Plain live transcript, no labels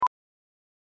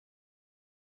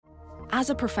As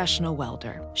a professional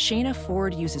welder, Shayna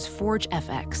Ford uses Forge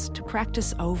FX to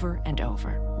practice over and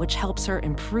over, which helps her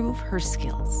improve her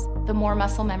skills. The more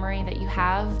muscle memory that you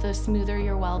have, the smoother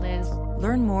your weld is.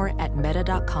 Learn more at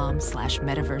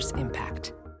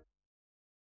meta.com/metaverseimpact.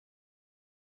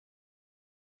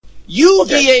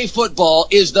 UVA football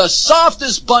is the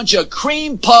softest bunch of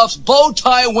cream puffs, bow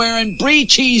tie wearing, brie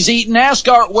cheese eating,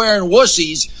 ascot wearing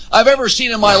wussies I've ever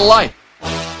seen in my life.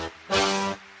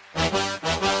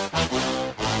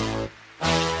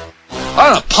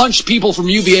 I'm gonna punch people from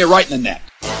UVA right in the neck.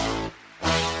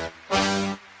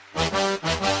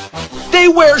 They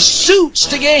wear suits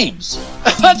to games.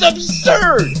 That's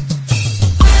absurd.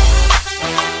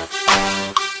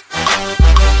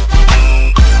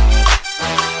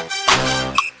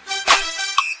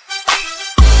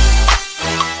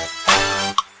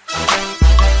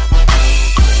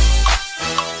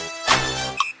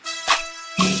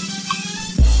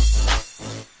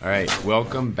 All right,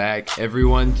 welcome back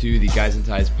everyone to the Guys and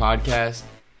Ties podcast.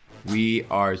 We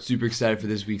are super excited for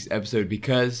this week's episode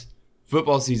because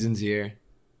football season's here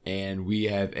and we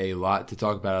have a lot to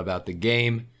talk about the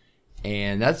game,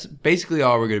 and that's basically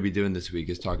all we're going to be doing this week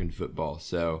is talking football.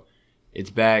 So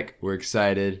it's back. We're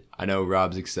excited. I know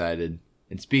Rob's excited.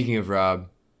 And speaking of Rob,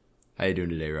 how you doing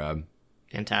today, Rob?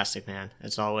 Fantastic, man.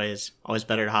 It's always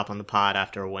better to hop on the pod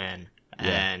after a win,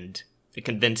 and a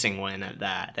convincing win at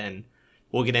that. And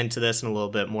we'll get into this in a little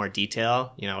bit more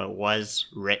detail. You know, it was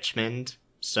Richmond,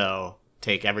 so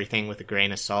take everything with a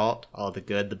grain of salt, all the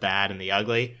good, the bad, and the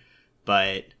ugly.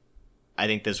 But I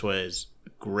think this was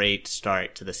a great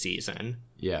start to the season.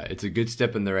 Yeah, it's a good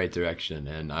step in the right direction,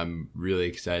 and I'm really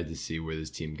excited to see where this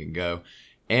team can go.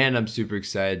 And I'm super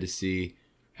excited to see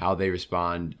how they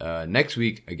respond next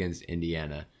week against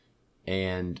Indiana.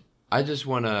 And I just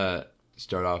want to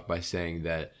start off by saying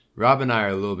that Rob and I are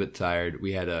a little bit tired.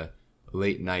 We had a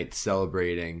late night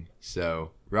celebrating,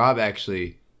 so Rob we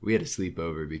had a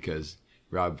sleepover because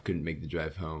Rob couldn't make the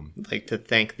drive home. I'd like to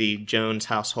thank the Jones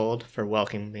household for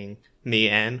welcoming me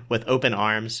in with open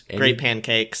arms. Great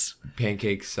pancakes,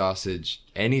 sausage,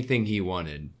 anything he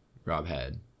wanted, Rob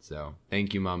had. So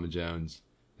thank you, Mama Jones.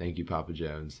 Thank you, Papa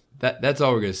Jones. That's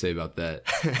all we're gonna say about that.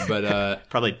 But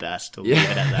probably best to leave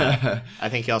it at that. I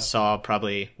think y'all saw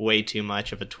probably way too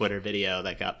much of a Twitter video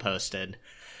that got posted.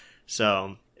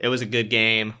 So it was a good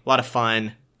game, a lot of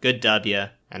fun, good W,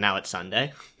 and now it's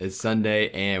Sunday. It's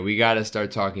Sunday, and we got to start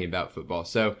talking about football.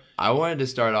 So I wanted to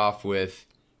start off with,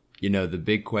 the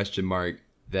big question mark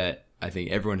that I think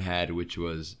everyone had, which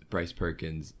was Bryce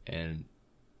Perkins. And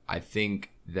I think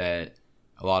that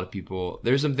a lot of people,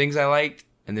 there's some things I liked,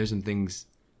 and there's some things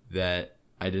that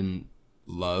I didn't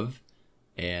love.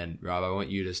 And Rob, I want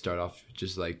you to start off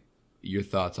just like your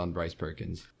thoughts on Bryce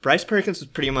Perkins. Bryce Perkins was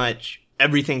pretty much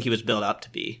everything he was built up to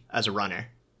be as a runner,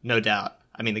 no doubt.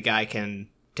 I mean, the guy can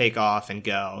take off and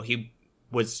go. He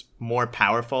was more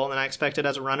powerful than I expected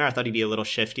as a runner. I thought he'd be a little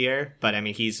shiftier, but I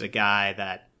mean, he's a guy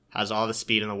that has all the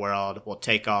speed in the world, will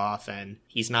take off, and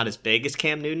he's not as big as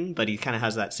Cam Newton, but he kind of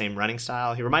has that same running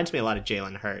style. He reminds me a lot of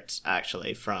Jalen Hurts,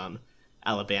 actually, from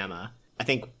Alabama. I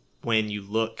think when you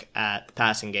look at the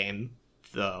passing game,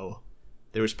 though,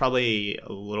 there was probably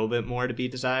a little bit more to be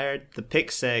desired. The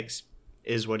pick six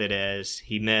is what it is.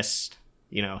 He missed,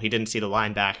 he didn't see the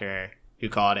linebacker who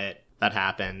caught it. That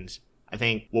happened. I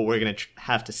think what we're going to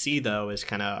have to see, though, is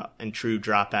kind of in true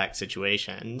drop-back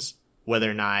situations, whether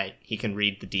or not he can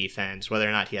read the defense, whether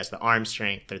or not he has the arm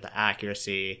strength or the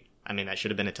accuracy. I mean, that should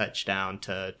have been a touchdown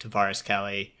to Tavares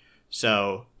Kelly.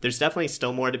 So there's definitely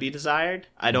still more to be desired.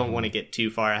 I don't want to get too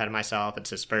far ahead of myself.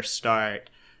 It's his first start,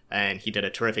 and he did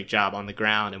a terrific job on the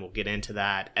ground, and we'll get into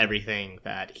that. Everything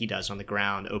that he does on the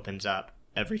ground opens up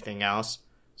everything else.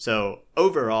 So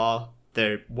overall,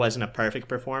 there wasn't a perfect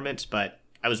performance, but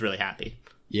I was really happy.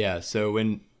 Yeah, so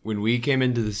when we came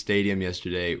into the stadium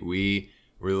yesterday, we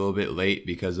were a little bit late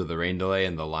because of the rain delay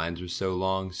and the lines were so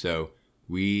long. So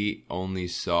we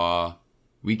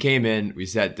came in, we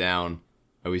sat down,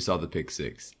 and we saw the pick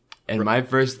six. And my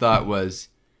first thought was,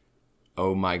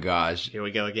 oh my gosh. Here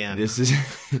we go again. This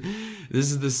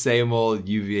is the same old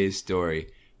UVA story.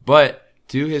 But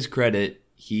to his credit,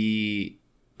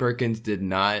 Perkins did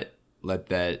not let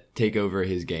that take over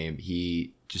his game.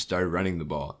 He just started running the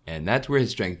ball, and that's where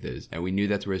his strength is. And we knew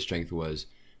that's where his strength was,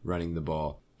 running the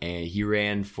ball. And he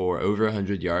ran for over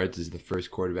 100 yards as the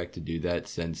first quarterback to do that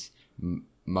since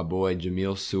my boy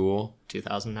Jamil Sewell.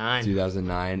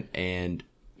 2009. And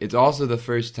it's also the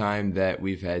first time that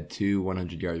we've had two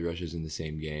 100-yard rushes in the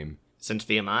same game. Since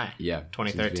VMI. Yeah.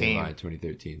 2013. Since VMI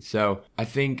 2013. So I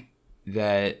think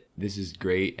that this is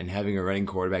great, and having a running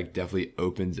quarterback definitely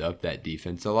opens up that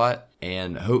defense a lot.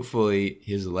 And hopefully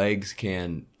his legs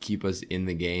can keep us in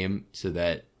the game so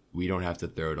that we don't have to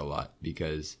throw it a lot,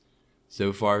 because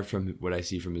so far from what I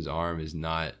see from his arm is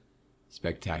not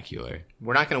spectacular.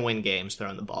 We're not going to win games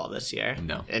throwing the ball this year.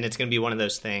 No. And it's going to be one of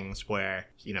those things where,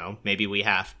 maybe we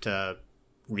have to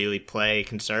really play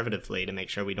conservatively to make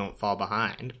sure we don't fall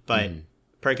behind. But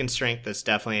Perkins' strength is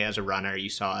definitely as a runner. You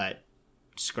saw it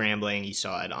scrambling. You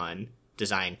saw it on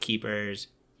design keepers.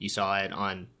 You saw it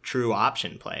on true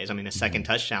option plays. I mean, the second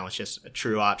touchdown was just a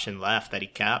true option left that he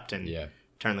kept and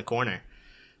turned the corner.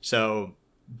 So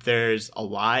there's a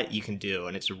lot you can do,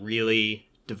 and it's a really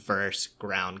diverse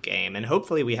ground game. And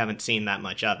hopefully we haven't seen that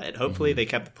much of it. Hopefully they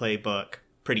kept the playbook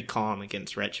pretty calm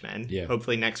against Richmond. Yeah.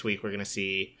 Hopefully next week we're going to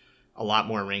see a lot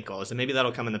more wrinkles, and maybe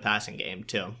that'll come in the passing game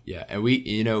too. Yeah, and we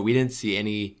didn't see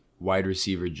any wide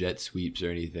receiver jet sweeps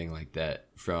or anything like that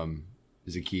from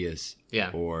Zaccheaus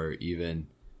or even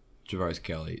Travaris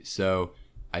Kelly. So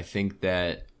I think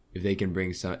that if they can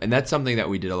bring some, and that's something that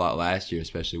we did a lot last year,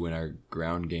 especially when our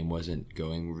ground game wasn't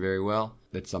going very well.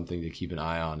 That's something to keep an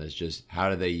eye on, is just how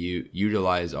do they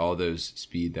utilize all that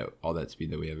speed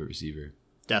that we have at receiver.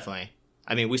 Definitely.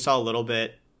 I mean, we saw a little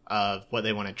bit of what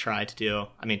they want to try to do.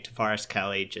 I mean, Travaris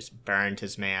Kelly just burned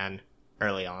his man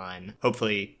early on.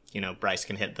 Hopefully, Bryce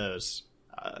can hit those,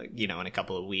 in a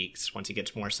couple of weeks once he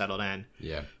gets more settled in.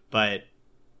 Yeah. But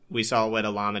we saw what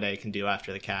Olamide can do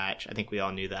after the catch. I think we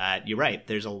all knew that. You're right.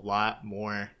 There's a lot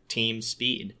more team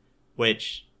speed,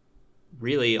 which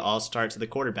really all starts at the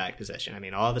quarterback position. I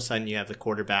mean, all of a sudden you have the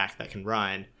quarterback that can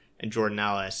run, and Jordan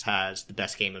Ellis has the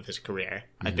best game of his career.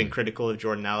 I've been critical of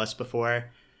Jordan Ellis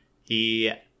before.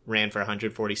 He ran for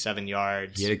 147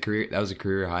 yards. He had that was a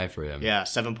career high for him. Yeah,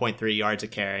 7.3 yards a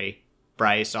carry.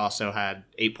 Bryce also had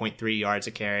 8.3 yards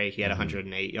a carry. He had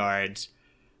 108 yards.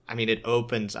 I mean, it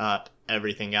opens up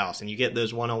everything else. And you get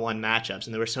those one-on-one matchups.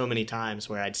 And there were so many times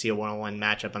where I'd see a one-on-one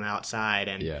matchup on the outside.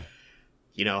 And,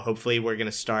 hopefully we're going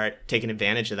to start taking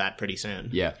advantage of that pretty soon.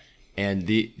 Yeah. And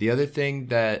the other thing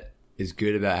that is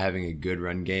good about having a good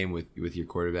run game with your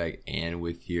quarterback and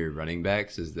with your running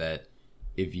backs is that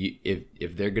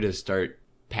if they're going to start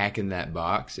packing that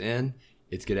box in,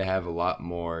 it's going to have a lot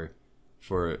more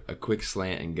for a quick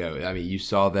slant and go. I mean, you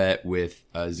saw that with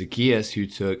Zaccheaus, who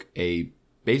took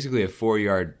basically a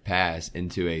 4-yard pass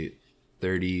into a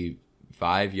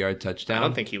 35-yard touchdown. I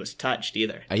don't think he was touched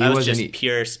either. He was just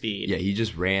pure speed. Yeah, he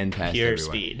just ran past pure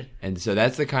everyone. Speed. And so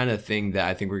that's the kind of thing that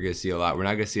I think we're going to see a lot. We're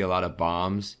not going to see a lot of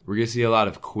bombs. We're going to see a lot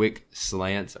of quick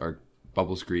slants or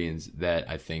bubble screens that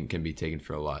I think can be taken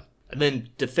for a lot. And then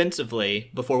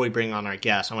defensively, before we bring on our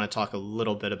guests, I want to talk a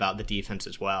little bit about the defense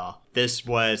as well. This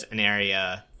was an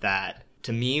area that,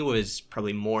 to me, was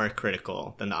probably more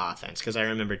critical than the offense. Because I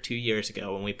remember 2 years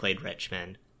ago when we played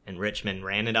Richmond, and Richmond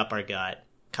ran it up our gut.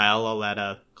 Kyle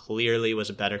Lauletta clearly was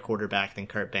a better quarterback than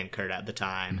Kurt Benkert at the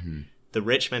time. The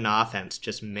Richmond offense,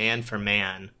 just man for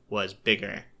man, was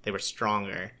bigger. They were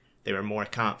stronger. They were more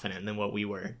confident than what we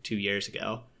were 2 years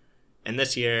ago. And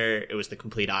this year, it was the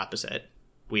complete opposite.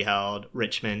 We held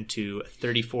Richmond to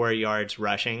 34 yards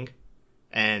rushing,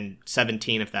 and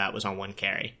 17 of that was on one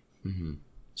carry.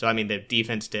 So, I mean, the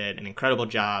defense did an incredible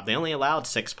job. They only allowed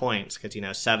 6 points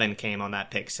because, 7 came on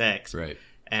that pick six. Right.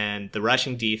 And the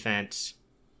rushing defense,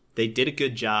 they did a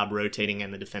good job rotating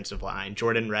in the defensive line.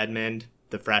 Jordan Redmond,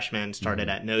 the freshman, started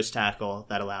at nose tackle.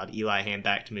 That allowed Eli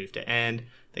Handback to move to end.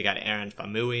 They got Aaron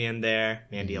Famui in there.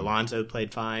 Mandy Alonso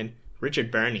played fine.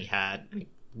 Richard Burney had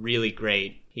really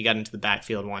great. He got into the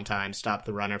backfield one time, stopped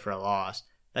the runner for a loss.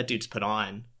 That dude's put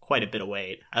on quite a bit of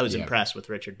weight. I was impressed with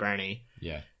Richard Burney.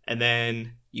 Yeah. And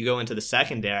then you go into the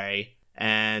secondary,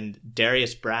 and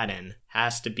Darius Braden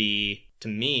has to be, to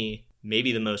me,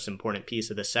 maybe the most important piece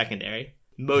of the secondary.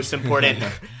 Most important.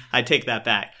 I take that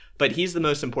back. But he's the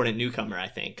most important newcomer, I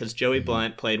think, because Joey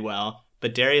Blunt played well.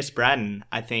 But Darius Braden,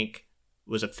 I think,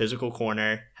 was a physical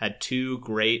corner, had 2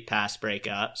 great pass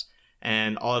breakups.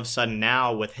 And all of a sudden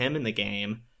now, with him in the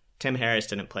game, Tim Harris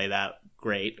didn't play that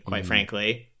great, quite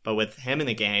frankly. But with him in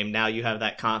the game, now you have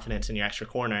that confidence in your extra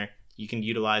corner. You can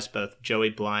utilize both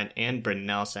Joey Blunt and Britton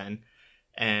Nelson.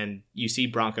 And you see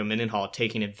Bronco Mendenhall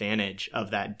taking advantage of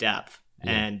that depth.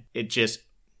 Yeah. And it just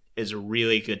is a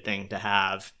really good thing to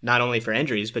have, not only for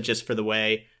injuries, but just for the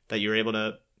way that you're able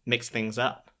to mix things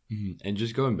up. And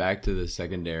just going back to the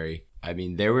secondary, I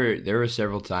mean, there were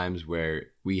several times where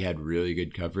we had really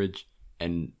good coverage,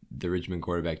 and the Richmond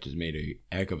quarterback just made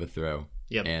a heck of a throw.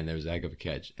 Yep. And there was a heck of a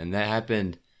catch. And that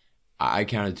happened, I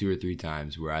counted 2 or 3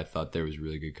 times where I thought there was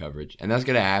really good coverage. And that's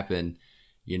going to happen,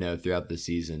 throughout the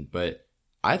season. But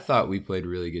I thought we played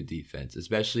really good defense,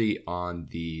 especially on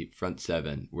the front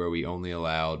seven, where we only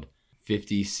allowed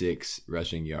 56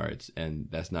 rushing yards, and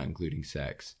that's not including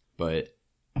sacks. But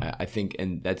I think,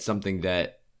 and that's something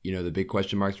that, the big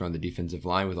question marks are on the defensive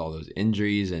line with all those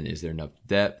injuries, and is there enough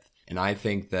depth? And I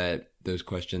think that those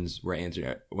questions were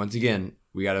answered. Once again,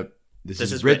 this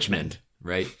is Richmond,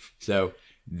 right? So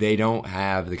they don't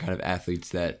have the kind of athletes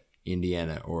that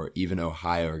Indiana or even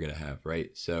Ohio are going to have, right?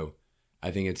 So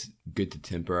I think it's good to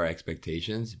temper our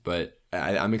expectations, but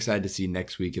I'm excited to see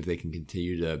next week if they can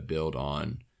continue to build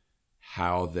on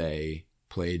how they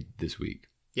played this week.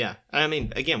 Yeah. I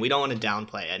mean, again, we don't want to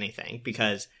downplay anything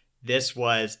because this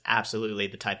was absolutely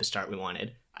the type of start we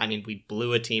wanted. I mean, we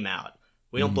blew a team out.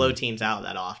 We don't blow teams out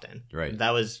that often. Right.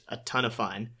 That was a ton of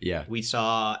fun. Yeah. We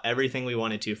saw everything we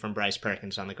wanted to from Bryce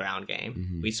Perkins on the ground game.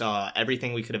 Mm-hmm. We saw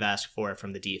everything we could have asked for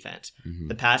from the defense. Mm-hmm.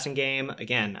 The passing game,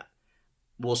 again,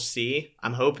 we'll see.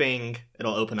 I'm hoping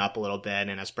it'll open up a little bit,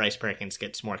 and as Bryce Perkins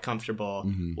gets more comfortable,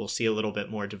 we'll see a little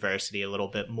bit more diversity, a little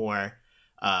bit more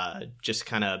just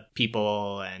kind of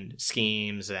people and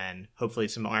schemes, and hopefully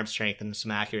some arm strength and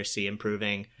some accuracy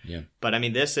improving. Yeah. But I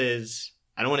mean,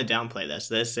 I don't want to downplay this.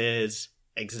 This is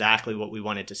exactly what we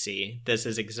wanted to see. This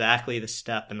is exactly the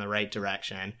step in the right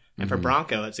direction. And for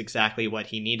Bronco, it's exactly what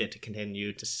he needed to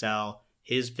continue to sell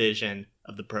his vision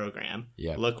of the program.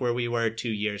 Yeah. Look where we were 2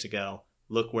 years ago.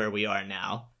 Look where we are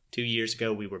now. 2 years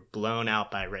ago, we were blown out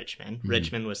by Richmond.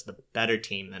 Richmond was the better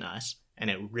team than us, and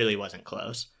it really wasn't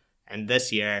close. And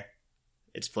this year,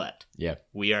 it's flipped. Yeah.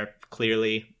 We are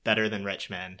clearly better than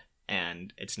Richmond,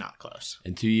 and it's not close.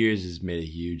 And 2 years has made a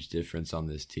huge difference on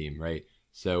this team, right?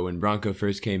 So when Bronco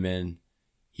first came in,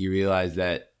 he realized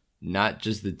that not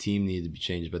just the team needed to be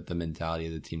changed, but the mentality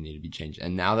of the team needed to be changed.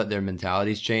 And now that their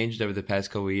mentality's changed over the past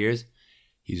couple of years,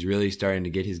 he's really starting to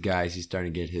get his guys. He's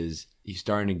starting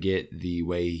to get the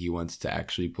way he wants to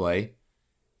actually play.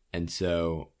 And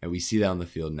we see that on the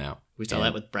field now. We saw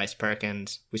that with Bryce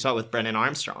Perkins. We saw it with Brennan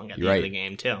Armstrong at the end of the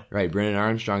game too. Right. Brennan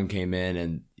Armstrong came in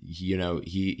and,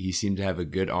 he seemed to have a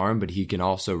good arm, but he can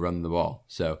also run the ball.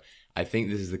 So I think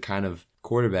this is the kind of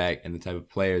quarterback and the type of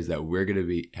players that we're going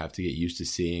to have to get used to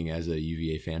seeing as a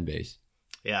UVA fan base.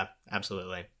 Yeah,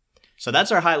 absolutely. So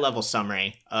that's our high-level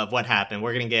summary of what happened.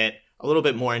 We're going to get a little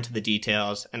bit more into the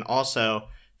details and also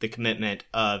the commitment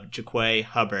of Jaquay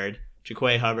Hubbard.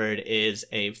 Jaquay Hubbard is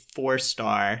a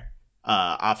 4-star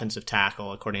offensive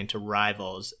tackle, according to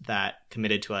Rivals, that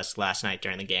committed to us last night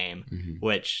during the game,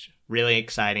 which really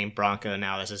exciting. Bronco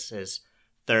now, this is his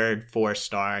third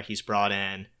 4-star he's brought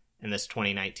in this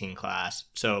 2019 class.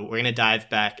 So we're going to dive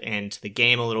back into the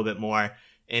game a little bit more,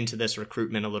 into this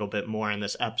recruitment a little bit more in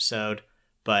this episode.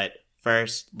 But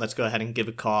first, let's go ahead and give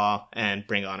a call and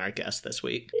bring on our guest this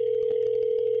week.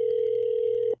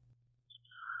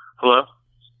 Hello?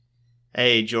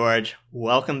 Hey, George.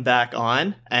 Welcome back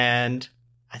on. And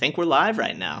I think we're live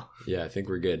right now. Yeah, I think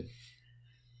we're good.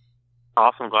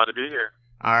 Awesome. Glad to be here.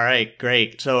 All right,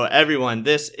 great. So everyone,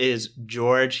 this is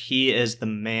George. He is the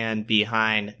man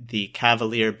behind the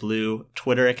Cavalier Blue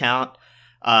Twitter account.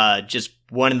 Just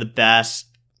one of the best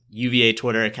UVA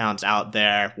Twitter accounts out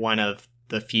there. One of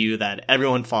the few that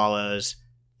everyone follows.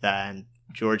 Then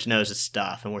George knows his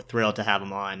stuff, and we're thrilled to have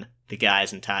him on the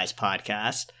Guys and Ties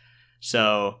podcast.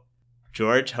 So,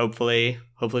 George, hopefully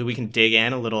we can dig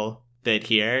in a little bit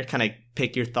here, kind of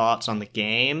pick your thoughts on the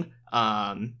game.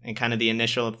 And kind of the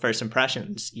initial first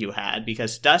impressions you had,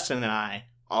 because Dustin and I,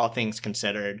 all things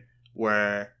considered,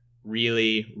 were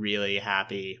really, really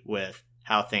happy with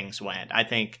how things went. I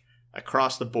think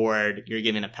across the board, you're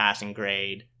giving a passing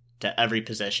grade to every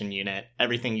position unit,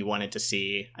 everything you wanted to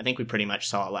see. I think we pretty much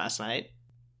saw it last night.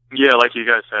 Yeah, like you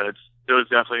guys said, it was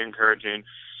definitely encouraging.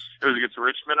 It was against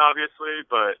Richmond, obviously,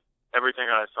 but everything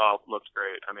I saw looked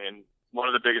great. I mean, one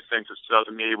of the biggest things that stood out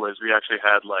to me was we actually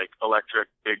had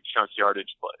electric big chunk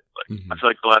yardage plays. I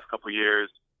feel like the last couple of years,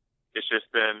 it's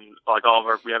just been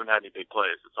we haven't had any big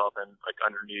plays. It's all been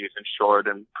underneath and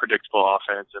short and predictable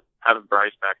offense. And having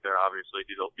Bryce back there, obviously,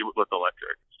 he looked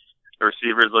electric. The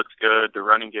receivers looked good. The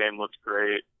running game looked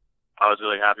great. I was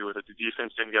really happy with it. The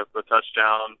defense didn't give up a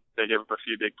touchdown. They gave up a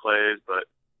few big plays,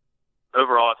 but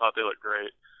overall, I thought they looked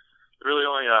great. The really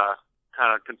only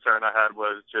kind of concern I had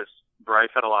was just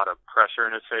Bryce had a lot of pressure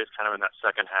in his face kind of in that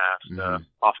second half. The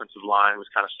offensive line was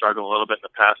kind of struggling a little bit in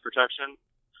the pass protection.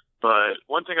 But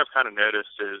one thing I've kind of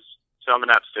noticed is, so I'm an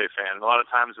App State fan. A lot of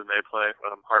times when they play,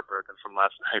 I'm heartbroken from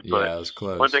last night. Yeah, but it was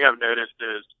close. One thing I've noticed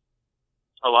is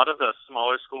a lot of the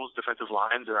smaller schools' defensive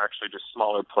lines are actually just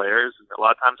smaller players. A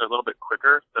lot of times they're a little bit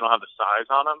quicker. They don't have the size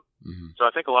on them. So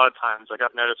I think a lot of times,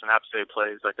 I've noticed when App State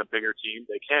plays a bigger team,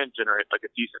 they can generate a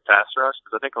decent pass rush,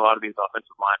 because I think a lot of these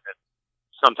offensive linemen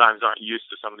sometimes aren't used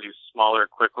to some of these smaller,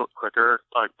 quicker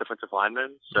like defensive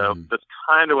linemen. So that's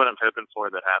kind of what I'm hoping for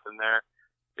that happened there.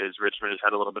 Is Richmond has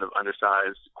had a little bit of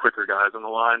undersized, quicker guys on the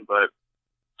line, but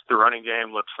the running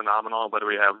game looks phenomenal. Whether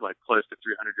we have like close to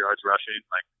 300 yards rushing,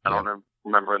 like I don't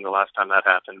remember when the last time that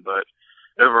happened, but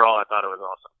overall I thought it was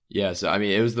awesome. Yeah, so I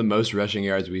mean it was the most rushing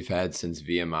yards we've had since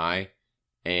VMI,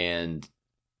 and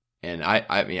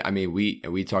I mean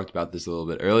we talked about this a little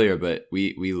bit earlier, but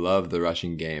we love the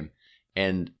rushing game,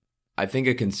 and I think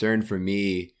a concern for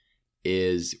me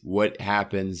is what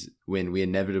happens when we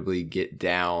inevitably get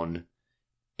down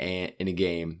in a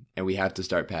game and we have to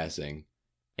start passing.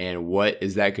 And what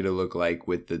is that going to look like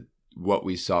with what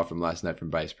we saw from last night from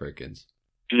Bryce Perkins?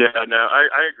 Yeah, no,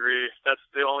 I agree. That's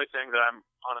the only thing that I'm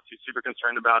honestly super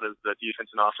concerned about is the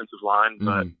defense and offensive line.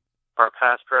 But our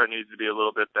pass pro needs to be a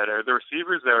little bit better. The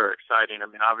receivers there are exciting. I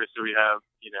mean, obviously we have,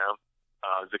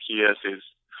 Zacchaeus is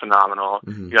phenomenal.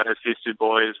 You got Hasistu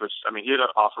Boys, which, I mean, he had an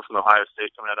offer from Ohio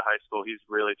State coming out of high school. He's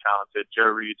really talented.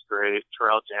 Joe Reed's great.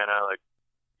 Terrell Jana,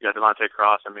 you got Devontae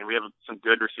Cross. I mean, we have some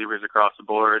good receivers across the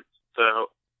board. So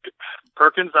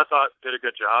Perkins, I thought, did a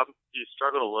good job. He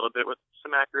struggled a little bit with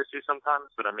some accuracy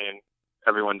sometimes, but I mean,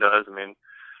 everyone does. I mean,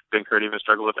 Ben Kurt even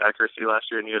struggled with accuracy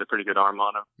last year, and he had a pretty good arm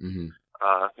on him.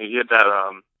 He had that,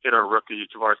 hit our rookie,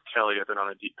 Tavares Kelly, I think, on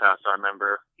a deep pass, I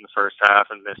remember, in the first half,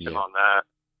 and missed him on that.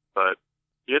 But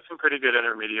he had some pretty good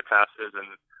intermediate passes, and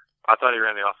I thought he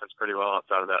ran the offense pretty well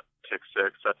outside of that pick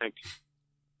six. I think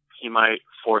he might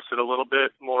force it a little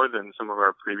bit more than some of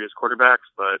our previous quarterbacks,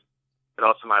 but it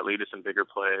also might lead to some bigger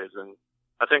plays. And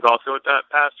I think also with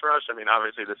that pass rush, I mean,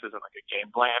 obviously this isn't like a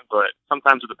game plan, but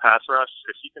sometimes with the pass rush,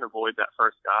 if you can avoid that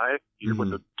first guy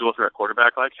with a dual threat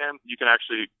quarterback like him, you can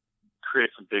actually create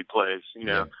some big plays,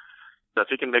 So if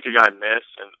he can make a guy miss,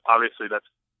 and obviously that's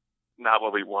not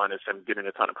what we want, is him getting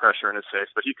a ton of pressure in his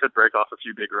face, but he could break off a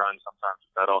few big runs sometimes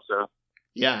with that also.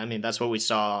 Yeah, I mean, that's what we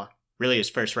saw really his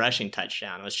first rushing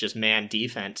touchdown. It was just man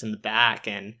defense in the back,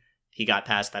 and he got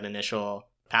past that initial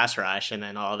pass rush, and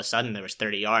then all of a sudden there was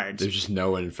 30 yards. There's just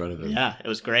no one in front of him. Yeah, it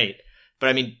was great. But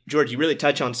I mean, George, you really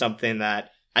touch on something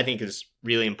that I think is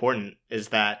really important, is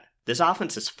that this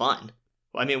offense is fun.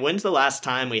 I mean, when's the last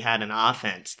time we had an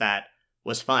offense that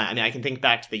was fun? I mean, I can think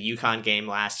back to the UConn game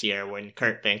last year when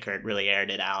Kurt Benkert really aired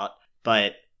it out.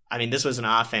 But I mean, this was an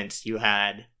offense you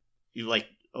like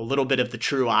a little bit of the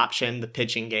true option, the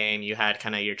pitching game. You had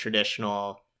kind of your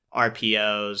traditional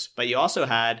RPOs, but you also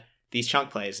had these chunk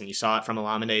plays, and you saw it from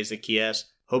Olamide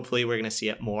Zacchaeus. Hopefully we're going to see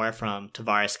it more from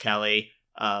Tavares Kelly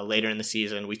later in the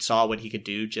season. We saw what he could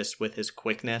do just with his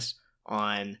quickness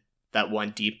on that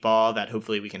one deep ball that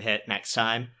hopefully we can hit next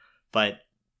time. But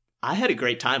I had a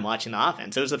great time watching the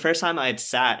offense. It was the first time I had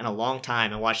sat in a long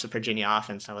time and watched the Virginia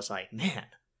offense. I was like, man,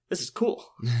 this is cool.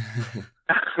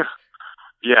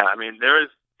 Yeah, I mean, there's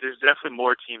definitely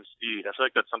more team speed. I feel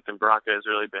like that's something Bronco has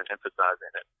really been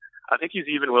emphasizing. It. I think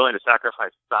he's even willing to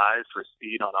sacrifice size for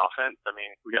speed on offense. I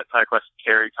mean, we got Tyquest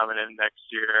Carey coming in next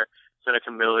year,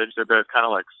 Seneca Millage. They're both kind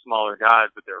of like smaller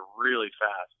guys, but they're really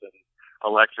fast and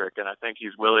electric. And I think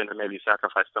he's willing to maybe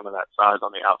sacrifice some of that size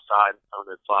on the outside of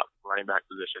the slot running back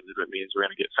positions if it means we're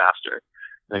going to get faster.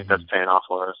 I think that's paying off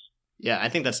for us. Yeah, I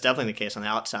think that's definitely the case on the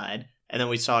outside. And then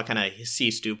we saw kind of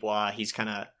C. Dubois. He's kind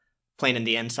of playing in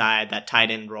the inside, that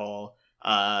tight end role.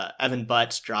 Evan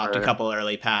Butts dropped a couple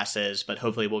early passes, but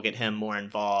hopefully we'll get him more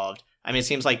involved. I mean, it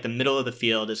seems like the middle of the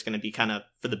field is going to be kind of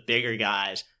for the bigger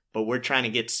guys, but we're trying to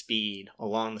get speed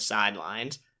along the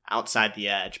sidelines, outside the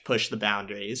edge, push the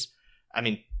boundaries. I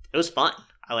mean, it was fun.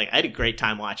 I had a great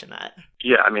time watching that.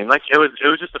 Yeah, I mean, it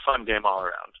was just a fun game all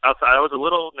around. Outside, I was a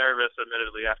little nervous,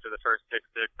 admittedly, after the first pick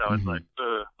six. I was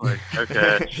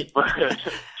okay.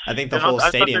 I think the whole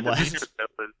stadium was.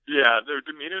 Their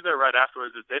demeanor there right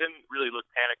afterwards is they didn't really look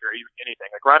panicked or even anything.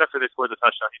 Like right after they scored the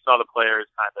touchdown, you saw the players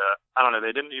kind of, I don't know,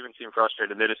 they didn't even seem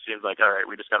frustrated. They just seemed like, all right,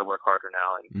 we just got to work harder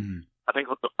now. And I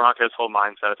think with the Broncos' whole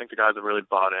mindset, I think the guys have really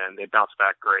bought in. They bounced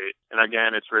back great. And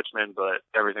again, it's Richmond, but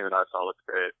everything that I saw looked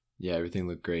great. Yeah, everything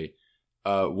looked great.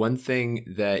 One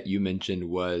thing that you mentioned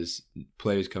was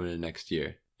players coming in next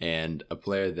year, and a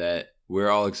player that we're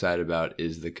all excited about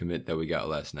is the commit that we got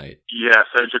last night. Yeah,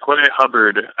 so Jaquay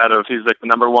Hubbard, he's like the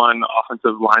number one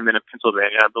offensive lineman in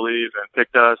Pennsylvania, I believe, and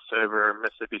picked us over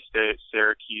Mississippi State,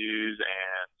 Syracuse,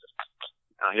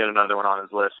 and he had another one on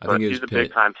his list. But he's a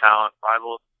big-time talent.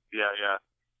 Rivals, yeah.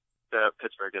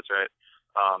 Pittsburgh, that's right.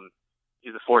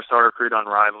 He's a 4-star recruit on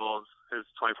Rivals. His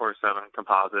 24/7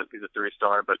 composite. He's a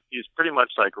 3-star, but he's pretty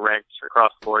much ranked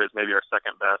across the board as maybe our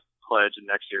second best pledge in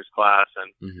next year's class.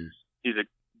 And he's a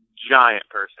giant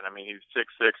person. I mean, he's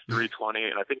 6'6", 320,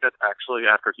 and I think that's actually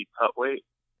after he cut weight.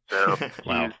 So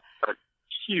wow. He's a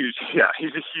huge. Yeah,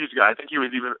 he's a huge guy. I think he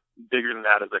was even bigger than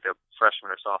that as like a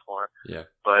freshman or sophomore. Yeah.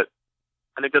 But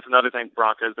I think that's another thing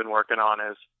Bronco's been working on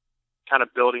is kind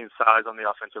of building size on the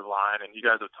offensive line. And you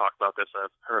guys have talked about this.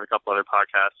 I've heard a couple other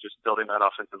podcasts just building that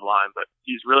offensive line. But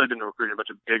he's really been recruiting a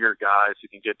bunch of bigger guys who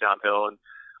can get downhill and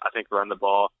I think run the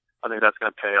ball. I think that's going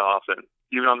to pay off. And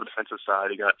even on the defensive side,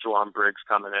 you got Jawan Briggs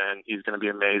coming in. He's going to be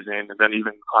amazing. And then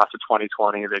even class of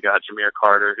 2020, they got Jameer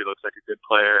Carter, who looks like a good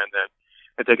player. And then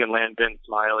if they can land Ben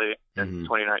Smiley in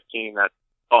 2019, that's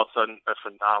all of a sudden a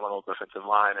phenomenal defensive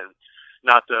line. And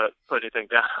not to put anything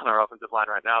down on our offensive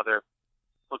line right now, they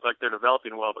look like they're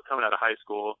developing well, but coming out of high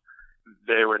school,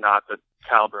 they were not the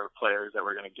caliber of players that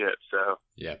we're going to get. So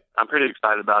yeah, I'm pretty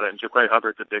excited about it. And Jaquay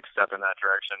Hubbard's a big step in that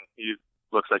direction. He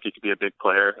looks like he could be a big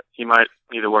player. He might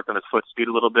need to work on his foot speed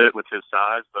a little bit with his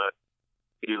size, but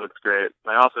he looks great.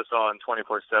 And I also saw in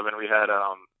 24/7 we had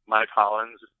Mike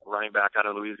Hollins, running back out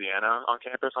of Louisiana, on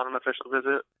campus on an official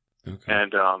visit. Okay.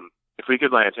 And if we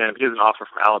could land him, he has an offer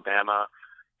from Alabama,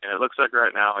 and it looks like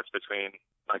right now it's between,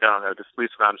 like, I don't know, just at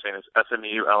least what I'm saying is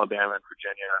SMU, Alabama, and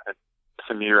Virginia. And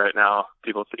SMU right now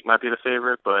people think might be the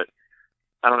favorite, but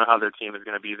I don't know how their team is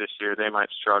going to be this year. They might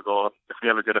struggle. If we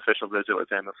have a good official visit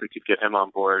with him, if we could get him on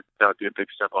board, that would be a big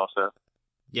step also.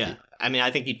 Yeah. I mean,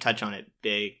 I think you touch on it.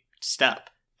 Big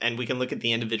step. And we can look at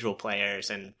the individual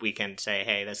players and we can say,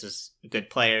 hey, this is a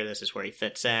good player. This is where he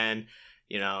fits in.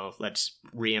 You know, let's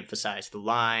reemphasize the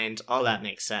lines. All that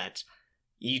makes sense.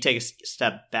 You take a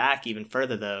step back even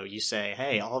further, though. You say,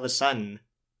 hey, all of a sudden,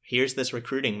 here's this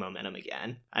recruiting momentum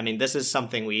again. I mean, this is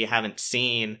something we haven't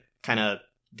seen kind of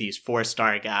these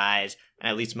 4-star guys and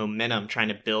at least momentum trying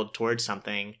to build towards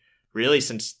something really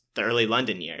since the early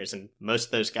London years. And most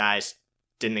of those guys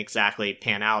didn't exactly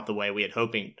pan out the way we had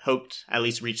hoped at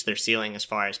least reach their ceiling as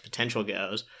far as potential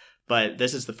goes. But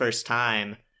this is the first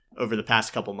time over the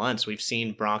past couple months we've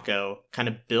seen Bronco kind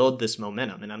of build this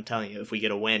momentum. And I'm telling you, if we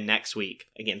get a win next week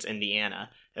against Indiana,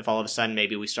 if all of a sudden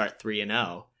maybe we start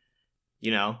 3-0,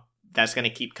 you know, that's going to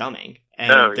keep coming.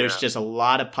 And there's just a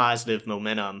lot of positive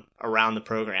momentum around the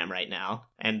program right now.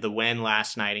 And the win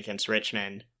last night against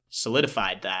Richmond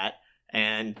solidified that.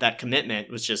 And that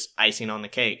commitment was just icing on the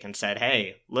cake and said,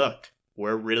 hey, look,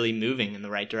 we're really moving in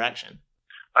the right direction.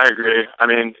 I agree. I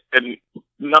mean, and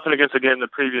nothing against, again,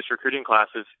 the previous recruiting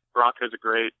classes. Bronco's a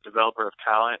great developer of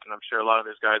talent, and I'm sure a lot of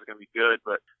those guys are going to be good,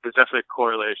 but there's definitely a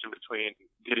correlation between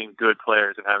getting good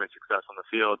players and having success on the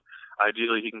field.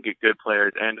 Ideally, he can get good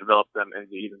players and develop them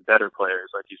into even better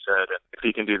players, like you said. And if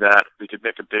he can do that, we could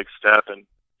make a big step. And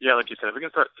yeah, like you said, if we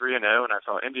can start 3-0, and I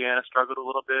saw Indiana struggled a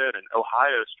little bit, and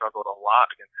Ohio struggled a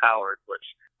lot against Howard, which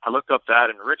I looked up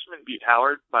that, and Richmond beat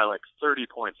Howard by like 30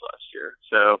 points last year.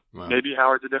 So maybe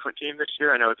Howard's a different team this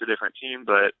year. I know it's a different team,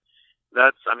 but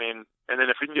that's, I mean, and then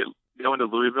if we can go into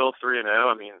Louisville 3-0,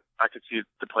 I mean, I could see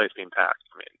the place being packed.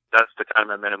 I mean, that's the kind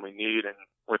of momentum we need, and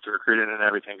with the recruiting and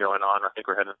everything going on, I think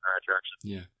we're heading in the right direction.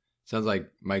 Yeah. Sounds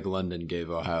like Mike London gave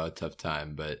Ohio a tough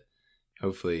time, but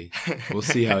hopefully we'll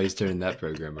see how he's turning that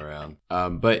program around.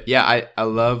 But yeah, I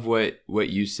love what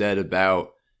you said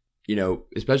about, you know,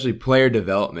 especially player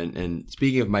development. And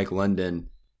speaking of Mike London,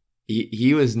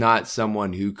 he was not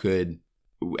someone who could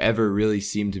ever really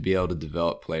seem to be able to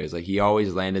develop players. Like, he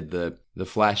always landed the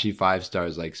flashy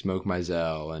 5-stars like Smoke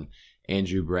Mizell and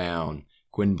Andrew Brown,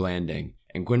 Quinn Blanding.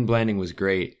 And Quinn Blanding was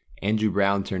great. Andrew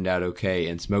Brown turned out okay,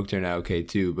 and Smoke turned out okay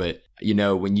too. But, you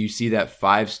know, when you see that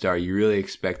 5-star, you really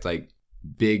expect like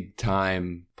big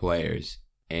time players.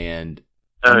 And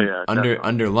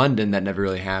under London, that never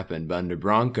really happened. But under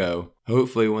Bronco,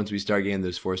 hopefully once we start getting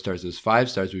those 4-stars, those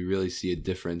 5-stars, we really see a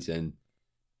difference in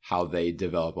how they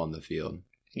develop on the field.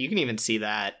 You can even see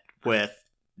that with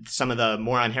some of the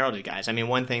more unheralded guys. I mean,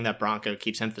 one thing that Bronco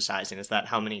keeps emphasizing is that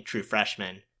how many true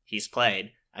freshmen he's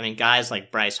played. I mean, guys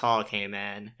like Bryce Hall came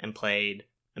in and played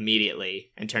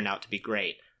immediately and turned out to be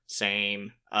great.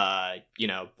 Same,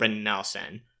 Brendan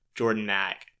Nelson, Jordan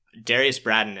Mack. Darius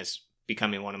Braden is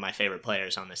becoming one of my favorite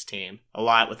players on this team. A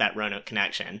lot with that Roanoke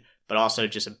connection, but also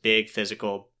just a big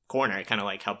physical corner, kind of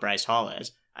like how Bryce Hall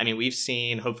is. I mean, we've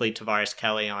seen, hopefully Tavares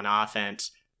Kelly on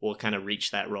offense will kind of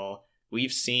reach that role.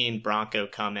 We've seen Bronco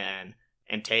come in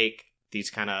and take these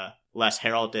kind of less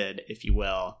heralded, if you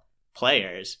will,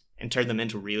 players and turn them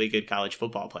into really good college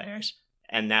football players.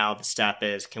 And now the step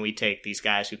is, can we take these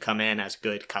guys who come in as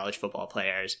good college football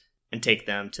players and take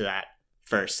them to that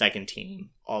first, second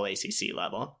team, all ACC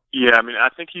level. Yeah, I mean, I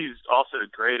think he's also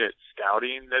great at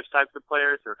scouting those types of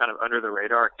players who are kind of under the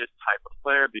radar, his type of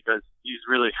player, because he's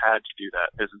really had to do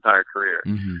that his entire career.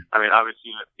 Mm-hmm. I mean,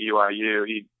 obviously at BYU,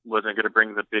 he wasn't going to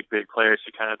bring the big players.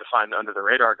 He kind of had to find the under the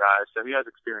radar guys, so he has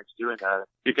experience doing that.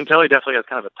 You can tell he definitely has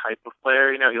kind of a type of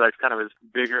player. You know, he likes kind of his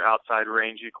bigger outside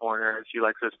rangy corners. He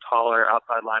likes his taller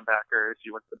outside linebackers. He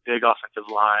wants the big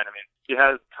offensive line. I mean, he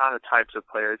has kind of types of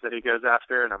players that he goes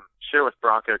after, and I'm sure with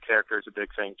Bronco, character is a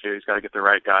big thing too. He's got to get the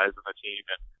right guys on the team,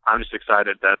 and I'm just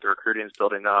excited that the recruiting is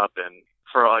building up. And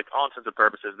for like all intents and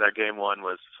purposes, that game one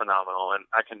was phenomenal, and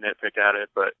I can nitpick at it,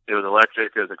 but it was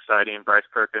electric. It was exciting. Bryce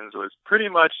Perkins was pretty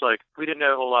much like, we didn't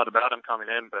know a whole lot about him coming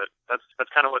in, but that's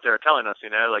kind of what they were telling us,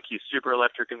 you know, like he's super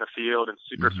electric in the field and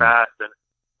super fast. And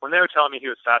when they were telling me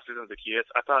he was faster than Zacchaeus,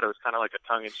 I thought it was kind of like a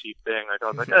tongue-in-cheek thing. Like I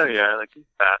was like, oh yeah, like he's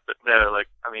fast, but no, like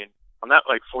I mean, on that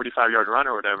like 45-yard run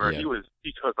or whatever,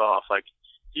 he took off. Like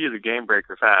he is a game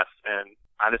breaker fast, and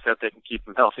I just hope they can keep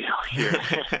him healthy all year.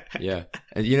 Yeah.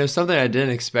 And, you know, something I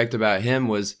didn't expect about him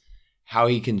was how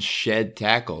he can shed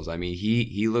tackles. I mean,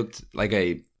 he looked like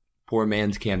a poor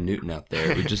man's Cam Newton out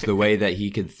there with just the way that he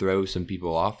could throw some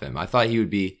people off him. I thought he would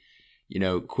be, you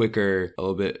know, quicker, a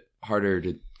little bit harder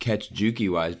to catch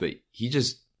Juki-wise, but he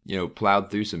just, you know,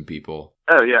 plowed through some people.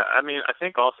 Oh, yeah. I mean, I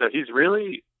think also he's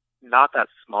really not that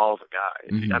small of a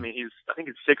guy. Mm-hmm. I mean, I think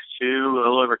he's 6'2", a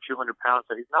little over 200 pounds,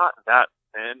 so he's not that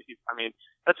thin. I mean,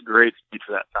 that's great speed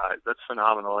for that size. That's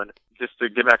phenomenal. And just to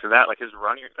get back to that, like his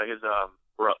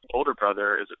older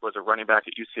brother was a running back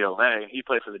at UCLA, and he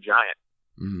played for the Giants.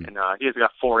 Mm-hmm. And he's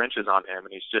got 4 inches on him,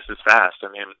 and he's just as fast.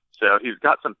 I mean, so he's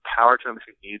got some power to him if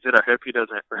he needs it. I hope he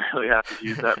doesn't really have to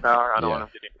use that power. I don't want him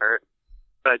getting hurt.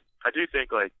 But I do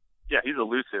think, like, yeah, he's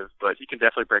elusive, but he can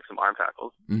definitely break some arm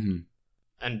tackles. Mm-hmm.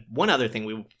 And one other thing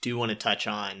we do want to touch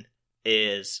on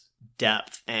is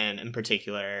depth, and in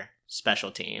particular,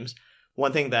 special teams.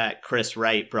 One thing that Chris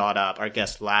Wright brought up, our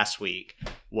guest last week,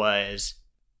 was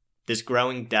this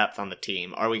growing depth on the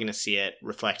team. Are we going to see it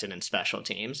reflected in special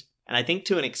teams? And I think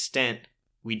to an extent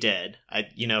we did.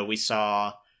 We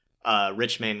saw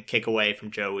Richmond kick away from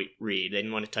Joe Reed. They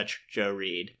didn't want to touch Joe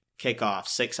Reed. Kickoff,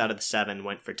 6 out of the 7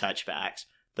 went for touchbacks.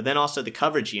 But then also the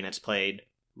coverage units played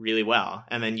really well.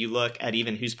 And then you look at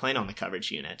even who's playing on the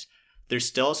coverage units. There's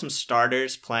still some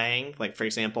starters playing. Like, for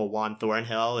example, Juan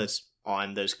Thornhill is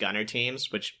on those gunner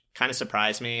teams, which kind of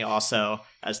surprised me also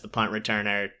as the punt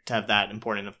returner to have that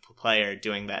important of a player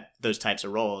doing those types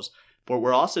of roles. But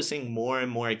we're also seeing more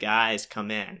and more guys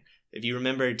come in. If you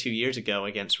remember 2 years ago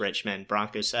against Richmond,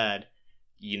 Bronco said,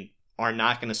 you are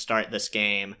not going to start this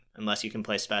game unless you can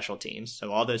play special teams.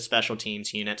 So all those special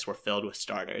teams units were filled with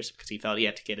starters because he felt he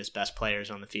had to get his best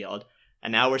players on the field.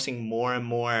 And now we're seeing more and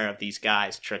more of these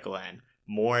guys trickle in.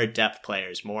 More depth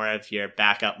players, more of your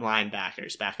backup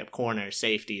linebackers, backup corners,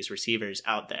 safeties, receivers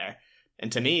out there.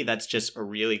 And to me, that's just a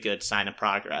really good sign of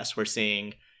progress. We're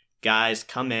seeing guys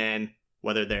come in,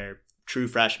 whether they're true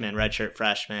freshmen, redshirt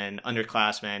freshmen,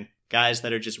 underclassmen, guys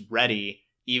that are just ready,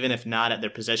 even if not at their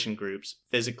position groups,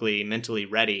 physically, mentally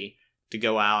ready to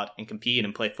go out and compete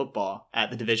and play football at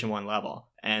the Division I level.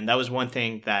 And that was one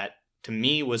thing that, to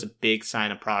me, was a big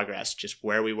sign of progress, just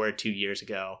where we were 2 years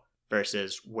ago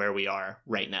versus where we are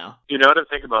right now. You know, I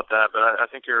didn't think about that, but I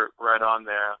think you're right on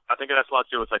there. I think it has a lot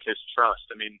to do with like his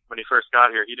trust. I mean, when he first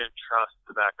got here, he didn't trust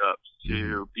the backups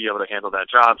to be able to handle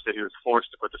that job, so he was forced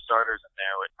to put the starters in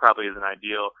there, which probably isn't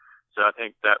ideal. So I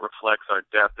think that reflects our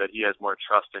depth, that he has more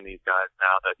trust in these guys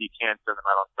now, that he can send them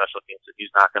out on special teams, that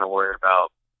he's not going to worry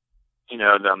about, you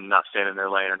know, them not staying in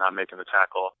their lane or not making the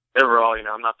tackle. Overall, you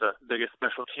know, I'm not the biggest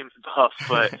special teams buff,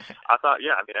 but I thought,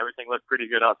 yeah, I mean, everything looked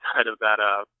pretty good outside of that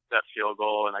field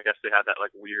goal, and I guess they had that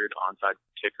like weird onside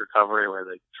kick recovery where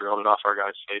they drilled it off our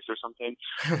guy's face or something.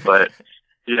 But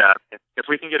yeah, if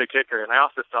we can get a kicker, and I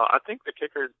also saw, I think the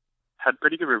kickers had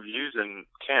pretty good reviews in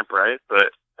camp, right?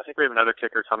 But I think we have another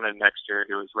kicker coming in next year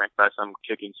who was ranked by some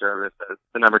kicking service as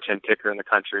the number 10 kicker in the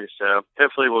country. So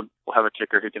hopefully we'll have a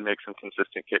kicker who can make some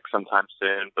consistent kicks sometime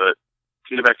soon. But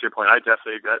to get back to your point, I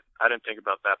didn't think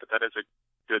about that, but that is a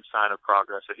good sign of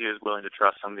progress, that he is willing to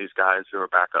trust some of these guys who are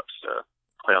backups to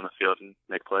play on the field and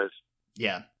make plays.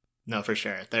 Yeah, no, for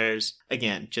sure. There's,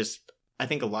 again, just I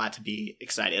think a lot to be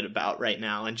excited about right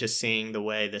now, and just seeing the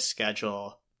way the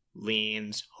schedule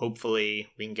leans. Hopefully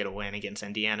we can get a win against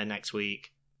Indiana next week.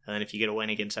 And then if you get a win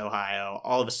against Ohio,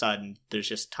 all of a sudden there's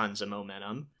just tons of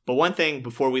momentum. But one thing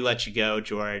before we let you go,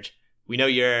 George, we know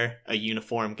you're a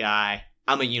uniform guy.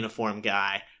 I'm a uniform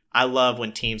guy. I love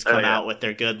when teams come out with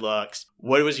their good looks.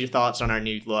 What was your thoughts on our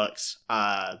new looks?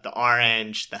 The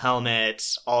orange, the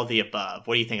helmets, all the above.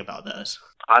 What do you think about those?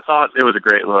 I thought it was a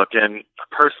great look, and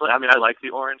personally, I mean, I like the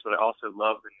orange, but I also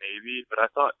love the navy. But I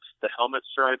thought the helmet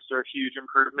stripes are a huge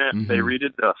improvement. Mm-hmm. They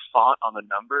redid the font on the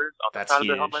numbers on the side huge.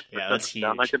 of the helmet, which Yeah, that's doesn't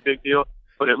sound huge. like a big deal,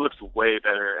 but it looks way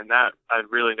better. And that I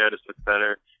really noticed it's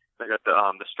better. They got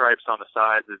the stripes on the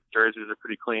sides. The jerseys are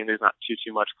pretty clean. There's not too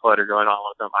much clutter going on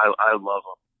with them. I love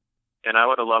them. And I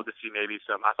would have loved to see maybe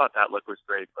some. I thought that look was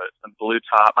great, but some blue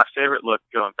top. My favorite look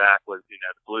going back was, the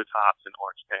blue tops and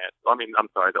orange pants. I mean, I'm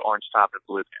sorry, the orange top and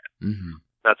blue pants. Mm-hmm.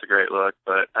 That's a great look,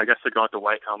 but I guess they're going with the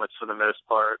white helmets for the most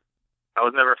part. I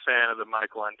was never a fan of the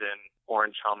Mike London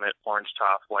orange helmet, orange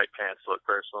top, white pants look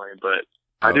personally, but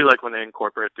I do like when they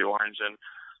incorporate the orange. And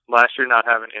last year not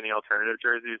having any alternative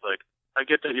jerseys, like, I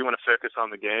get that you want to focus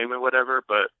on the game and whatever,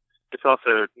 but it's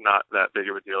also not that big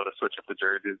of a deal to switch up the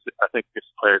jerseys. I think this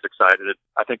player's excited.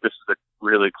 I think this is a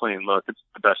really clean look. It's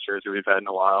the best jersey we've had in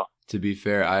a while. To be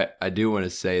fair, I do want to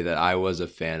say that I was a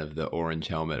fan of the orange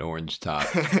helmet, orange top,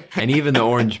 and even the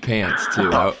orange pants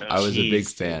too. I was a big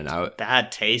fan.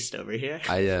 Bad taste over here.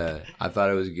 I thought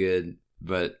it was good,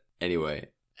 but anyway,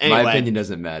 my opinion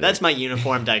doesn't matter. That's my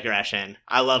uniform digression.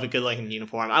 I love a good looking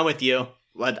uniform. I'm with you.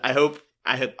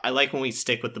 I like when we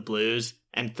stick with the blues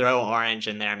and throw orange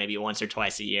in there maybe once or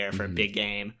twice a year for a big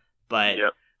game. But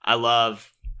I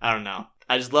don't know.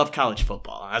 I just love college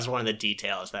football. That's one of the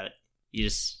details that you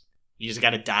just got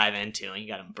to dive into and you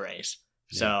got to embrace.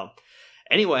 Yeah. So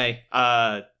anyway,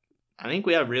 I think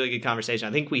we had a really good conversation.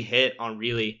 I think we hit on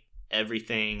really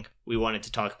everything we wanted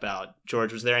to talk about.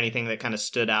 George, was there anything that kind of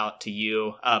stood out to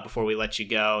you before we let you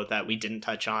go that we didn't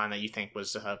touch on that you think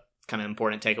was kind of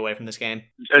important takeaway from this game?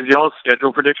 As y'all's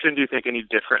schedule prediction, do you think any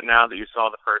different now that you saw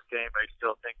the first game? Are you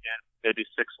still thinking maybe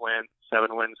 6 wins,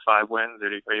 7 wins, 5 wins? Or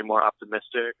are you more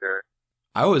optimistic? Or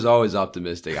I was always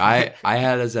optimistic. I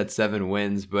had us at 7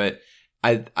 wins, but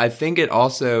I think it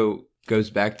also goes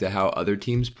back to how other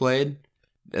teams played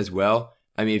as well.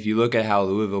 I mean, if you look at how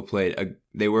Louisville played,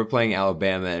 they were playing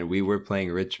Alabama and we were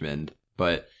playing Richmond,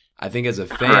 but I think as a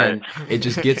fan, it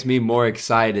just gets me more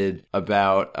excited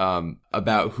about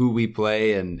who we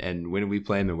play and when we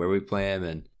play them and where we play them.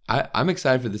 And I'm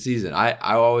excited for the season. I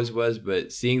always was,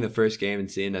 but seeing the first game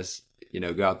and seeing us,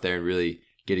 go out there and really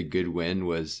get a good win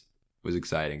was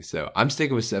exciting. So I'm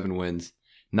sticking with 7 wins.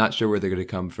 Not sure where they're going to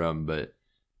come from, but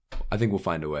I think we'll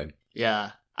find a way.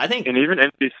 Yeah. I think, and even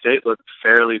NC State looked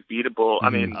fairly beatable. I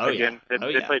mean, they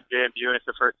played JMU and it's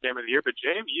the first game of the year, but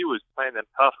JMU was playing them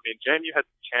tough. I mean, JMU had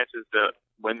chances to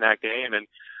win that game, and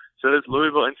so there's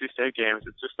Louisville NC State games.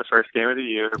 It's just the first game of the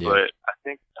year, but I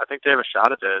think they have a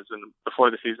shot at this. And before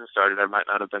the season started, I might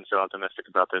not have been so optimistic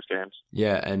about those games.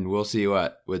 Yeah, and we'll see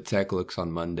what Tech looks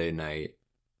on Monday night.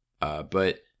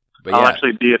 But I'll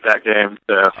actually be at that game.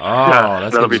 So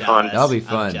that'll be fun. That'll be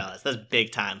fun. I'm jealous. That's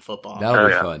big time football. That'll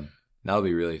be fun. That'll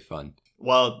be really fun.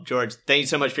 Well, George, thank you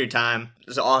so much for your time. It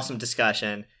was an awesome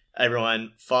discussion.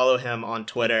 Everyone, follow him on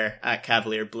Twitter at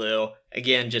Cavalier Blue.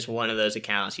 Again, just one of those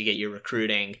accounts. You get your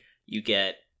recruiting, you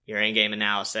get your in-game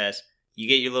analysis, you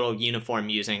get your little uniform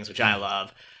musings, which I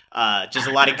love. Just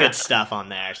a lot of good stuff on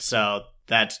there. So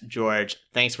that's George.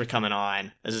 Thanks for coming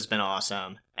on. This has been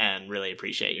awesome, and really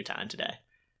appreciate your time today.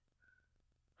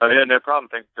 Oh, yeah, no problem.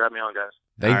 Thanks for having me on, guys.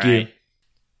 Thank you.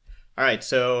 All right,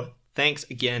 so thanks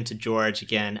again to George,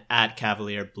 again, at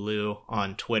Cavalier Blue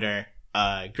on Twitter.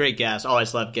 Great guest.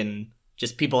 Always love getting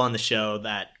just people on the show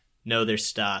that know their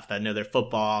stuff, that know their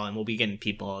football, and we'll be getting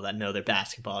people that know their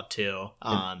basketball too.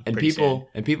 And people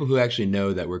who actually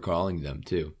know that we're calling them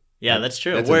too. Yeah, that's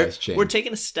true. That's a nice change. We're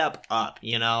taking a step up.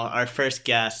 Our first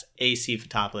guest, AC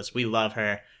Fotopoulos, we love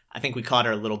her. I think we caught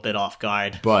her a little bit off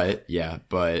guard. But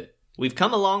we've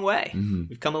come a long way. Mm-hmm.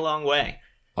 We've come a long way.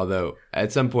 Although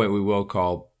at some point we will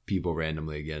call people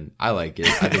randomly again. I like it.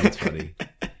 I think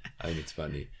it's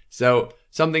funny. So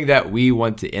something that we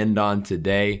want to end on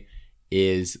today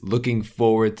is looking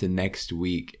forward to next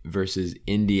week versus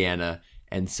Indiana,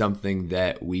 and something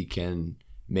that we can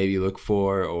maybe look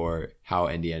for, or how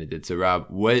Indiana did. So Rob,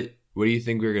 what do you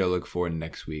think we're going to look for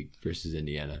next week versus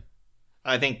Indiana?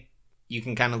 I think you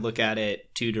can kind of look at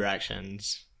it 2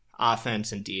 directions,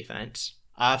 offense and defense.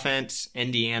 Offense,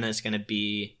 Indiana is going to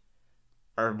be,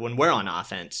 or when we're on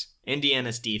offense,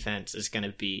 Indiana's defense is going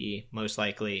to be most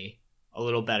likely a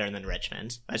little better than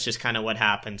Richmond's. That's just kind of what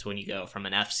happens when you go from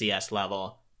an FCS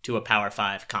level to a Power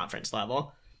 5 conference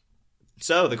level.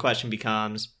 So the question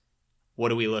becomes, what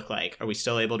do we look like? Are we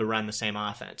still able to run the same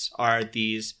offense? Are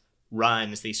these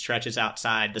runs, these stretches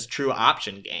outside, this true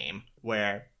option game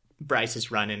where Bryce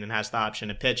is running and has the option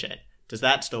to pitch it, does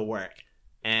that still work?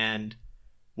 And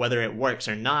whether it works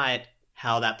or not,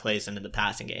 how that plays into the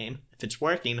passing game. If it's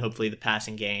working, hopefully the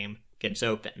passing game gets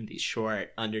open. These short,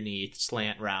 underneath,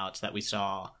 slant routes that we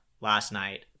saw last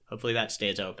night. Hopefully that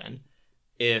stays open.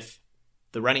 If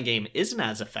the running game isn't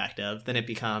as effective, then it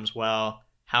becomes, well,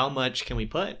 how much can we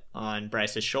put on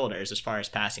Bryce's shoulders as far as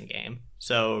passing game?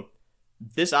 So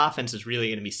this offense is really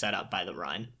going to be set up by the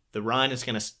run. The run is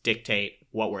going to dictate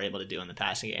what we're able to do in the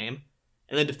passing game.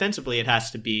 And then defensively, it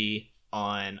has to be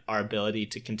on our ability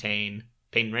to contain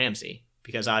Peyton Ramsey,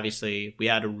 because obviously we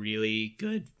had a really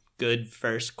good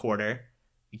first quarter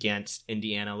against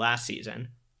Indiana last season.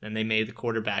 Then they made the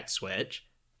quarterback switch,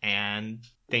 and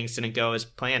things didn't go as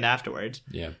planned afterwards.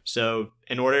 Yeah. So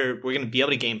we're going to be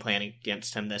able to game plan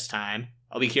against him this time.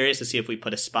 I'll be curious to see if we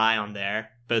put a spy on there.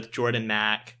 Both Jordan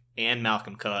Mack and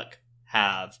Malcolm Cook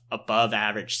have above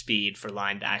average speed for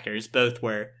linebackers. Both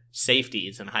were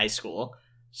safeties in high school.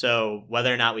 So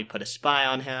whether or not we put a spy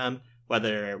on him,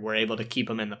 whether we're able to keep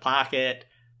him in the pocket,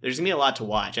 there's going to be a lot to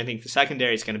watch. I think the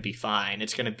secondary is going to be fine.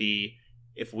 It's going to be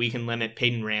if we can limit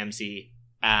Peyton Ramsey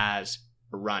as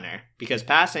a runner. Because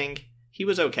passing, he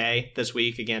was okay this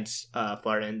week against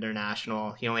Florida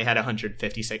International. He only had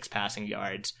 156 passing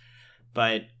yards.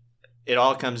 But it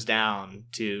all comes down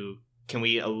to, can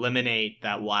we eliminate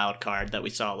that wild card that we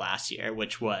saw last year,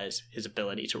 which was his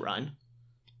ability to run?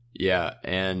 Yeah,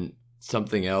 and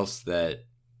something else that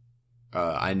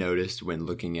I noticed when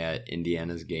looking at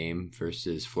Indiana's game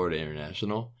versus Florida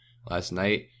International last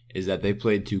night is that they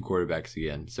played two quarterbacks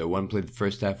again. So one played the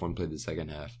first half, one played the second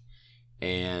half.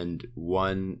 And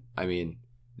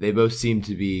they both seemed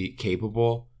to be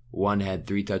capable. One had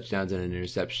 3 touchdowns and an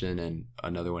interception, and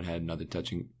another one had another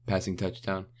passing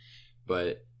touchdown.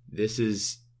 But this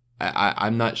is,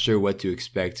 I'm not sure what to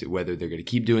expect, whether they're going to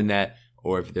keep doing that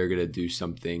or if they're going to do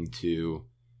something to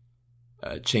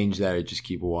change that or just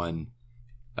keep one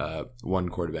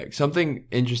quarterback. Something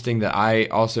interesting that I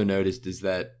also noticed is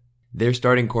that their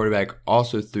starting quarterback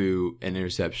also threw an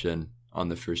interception on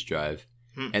the first drive,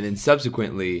 and then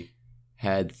subsequently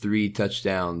had 3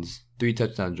 touchdown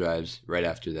drives right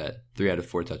after that, 3 out of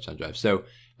 4 touchdown drives. So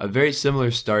a very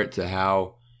similar start to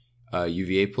how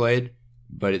UVA played,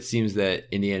 but it seems that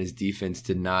Indiana's defense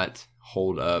did not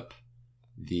hold up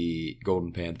the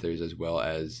Golden Panthers as well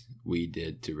as we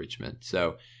did to Richmond.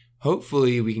 So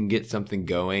hopefully we can get something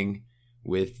going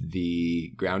with the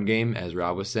ground game, as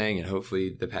Rob was saying, and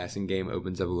hopefully the passing game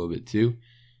opens up a little bit too.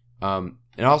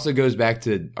 It also goes back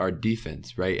to our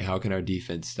defense, right? How can our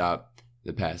defense stop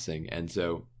the passing? And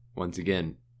so, once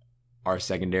again, our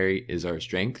secondary is our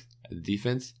strength, the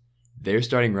defense. Their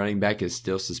starting running back is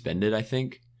still suspended, I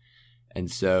think. And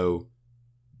so,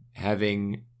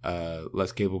 having a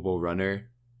less capable runner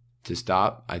to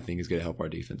stop, I think is going to help our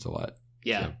defense a lot.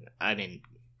 Yeah, so. I mean,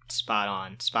 spot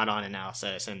on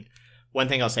analysis. And one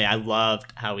thing I'll say, I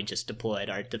loved how we just deployed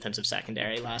our defensive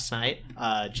secondary last night.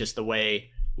 Just the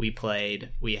way we played.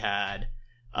 We had,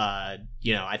 I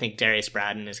think Darius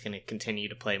Bratton is going to continue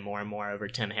to play more and more over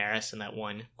Tim Harris in that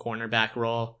one cornerback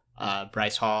role.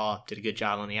 Bryce Hall did a good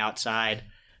job on the outside.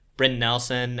 Brenton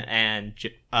Nelson and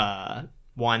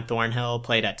Juan Thornhill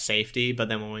played at safety, but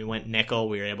then when we went nickel,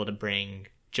 we were able to bring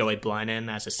Joey Blunt in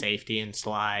as a safety and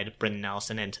slide Brenton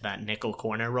Nelson into that nickel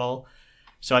corner role.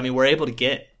 So, we're able to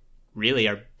get really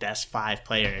our best 5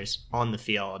 players on the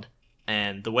field.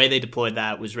 And the way they deployed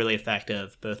that was really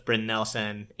effective. Both Brenton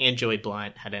Nelson and Joey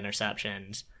Blunt had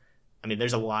interceptions.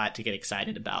 There's a lot to get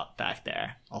excited about back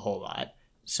there, a whole lot.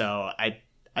 So I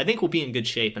think we'll be in good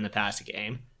shape in the passing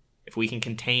game. If we can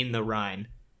contain the run,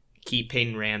 keep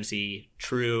Peyton Ramsey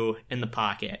true in the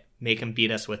pocket, make him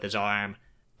beat us with his arm,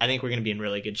 I think we're going to be in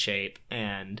really good shape.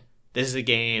 And this is a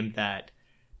game that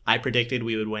I predicted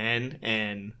we would win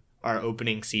in our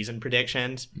opening season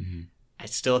predictions. Mm-hmm. I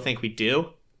still think we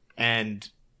do. And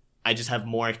I just have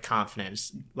more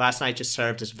confidence. Last night just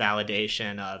served as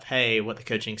validation of, hey, what the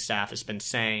coaching staff has been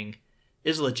saying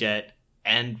is legit.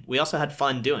 And we also had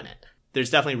fun doing it. There's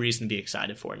definitely reason to be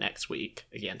excited for next week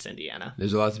against Indiana.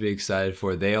 There's a lot to be excited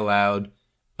for. They allowed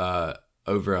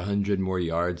over 100 more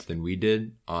yards than we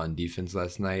did on defense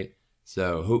last night.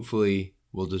 So hopefully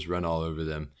we'll just run all over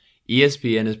them.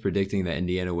 ESPN is predicting that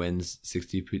Indiana wins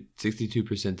 62%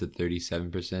 to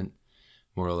 37%,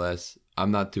 more or less.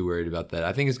 I'm not too worried about that.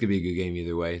 I think it's going to be a good game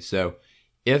either way. So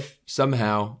if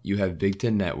somehow you have Big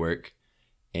Ten Network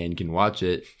and can watch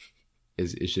it,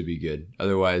 it should be good.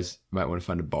 Otherwise, you might want to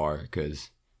find a bar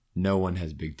because no one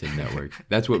has Big Ten Network.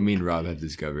 That's what me and Rob have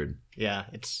discovered. Yeah,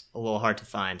 it's a little hard to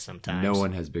find sometimes. No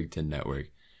one has Big Ten Network.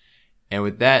 And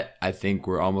with that, I think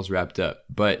we're almost wrapped up.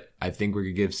 But I think we're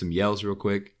going to give some yells real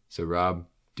quick. So, Rob,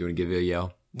 do you want to give it a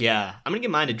yell? Yeah, I'm going to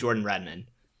give mine to Jordan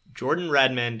Redmond. Jordan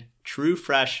Redmond, true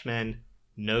freshman,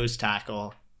 nose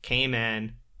tackle, came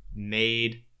in,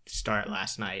 made start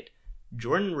last night.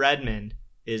 Jordan Redmond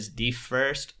is the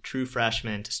first true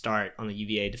freshman to start on the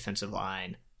UVA defensive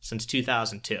line since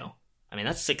 2002. I mean,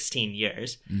 that's 16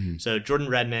 years. Mm-hmm. So Jordan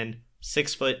Redmond,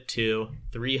 6'2",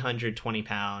 320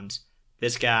 pounds.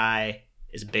 This guy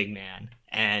is a big man,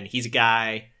 and he's a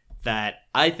guy that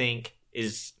I think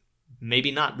is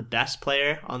maybe not the best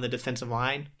player on the defensive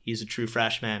line. He's a true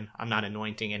freshman. I'm not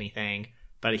anointing anything,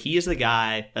 but he is the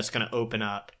guy that's going to open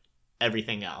up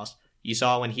everything else. You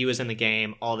saw when he was in the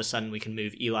game, all of a sudden we can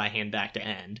move Eli Hand back to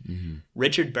end. Mm-hmm.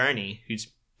 Richard Burney, who's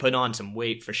put on some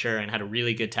weight for sure and had a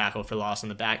really good tackle for loss in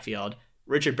the backfield.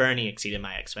 Richard Burney exceeded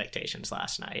my expectations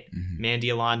last night. Mm-hmm. Mandy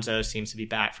Alonso seems to be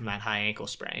back from that high ankle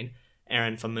sprain.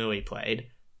 Aaron Famui played.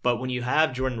 But when you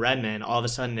have Jordan Redmond, all of a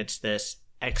sudden it's this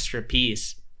extra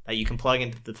piece that you can plug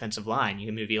into the defensive line. You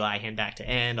can move Eli Hand back to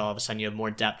end. All of a sudden you have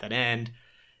more depth at end.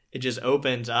 It just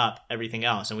opens up everything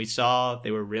else. And we saw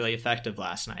they were really effective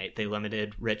last night. They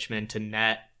limited Richmond to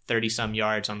net 30-some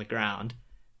yards on the ground.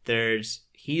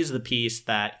 He's the piece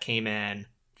that came in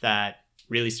that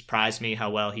really surprised me how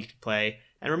well he could play.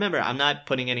 And remember, I'm not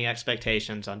putting any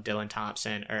expectations on Dylan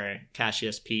Thompson or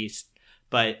Cassius Peace,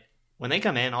 but when they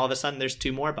come in, all of a sudden there's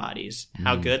two more bodies.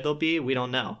 How good they'll be, we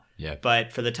don't know. Yeah.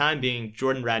 But for the time being,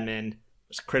 Jordan Redmond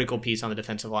was a critical piece on the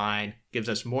defensive line, gives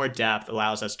us more depth,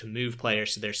 allows us to move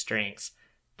players to their strengths.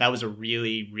 That was a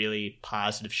really, really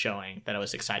positive showing that I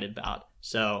was excited about.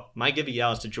 So my give a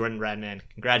yell is to Jordan Redmond.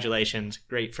 Congratulations.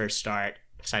 Great first start.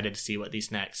 Excited to see what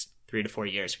these next 3 to 4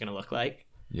 years are going to look like.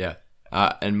 Yeah.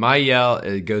 And my yell,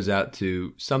 it goes out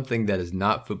to something that is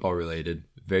not football related,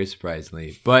 very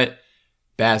surprisingly, but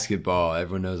basketball.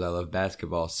 Everyone knows I love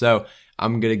basketball. So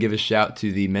I'm going to give a shout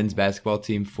to the men's basketball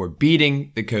team for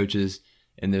beating the coaches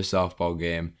in their softball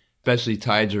game, especially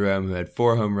Ty Jerome, who had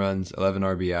 4 home runs, 11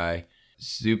 RBI.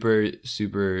 Super,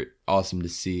 super awesome to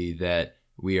see that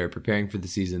we are preparing for the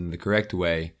season the correct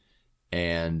way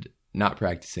and not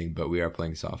practicing, but we are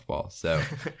playing softball. So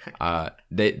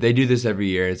they do this every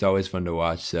year. It's always fun to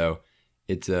watch. So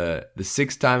it's the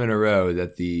 6th time in a row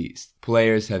that the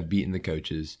players have beaten the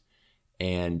coaches.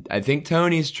 And I think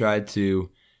Tony's tried to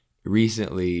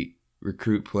recently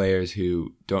recruit players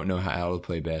who don't know how to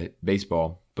play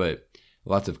baseball, but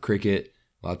lots of cricket,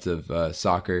 lots of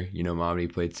soccer. You know, Mommy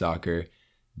played soccer.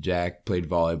 Jack played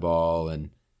volleyball, and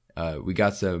we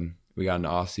got an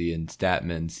Aussie in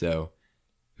Statman, so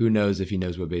who knows if he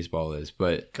knows what baseball is.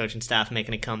 But coaching staff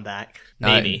making a comeback.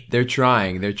 Maybe. They're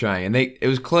trying. And it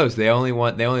was close. They only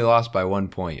lost by 1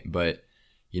 point, but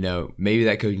you know, maybe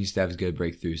that coaching staff is going to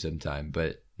break through sometime,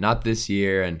 but not this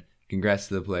year. And congrats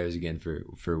to the players again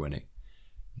for winning.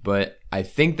 But I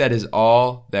think that is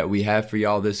all that we have for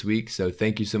y'all this week. So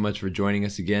thank you so much for joining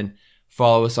us again.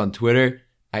 Follow us on Twitter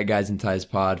at Guys and Ties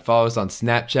Pod. Follow us on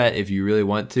Snapchat if you really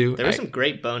want to. There was some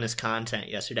great bonus content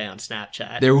yesterday on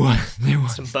Snapchat. There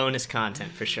was some bonus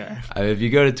content for sure. If you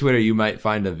go to Twitter, you might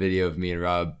find a video of me and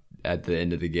Rob at the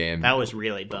end of the game. That was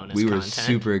really bonus content. We were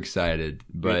super excited.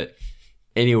 But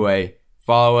anyway,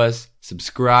 follow us,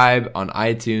 subscribe on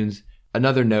iTunes.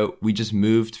 Another note, we just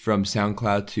moved from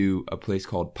SoundCloud to a place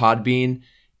called Podbean,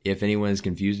 if anyone is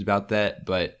confused about that.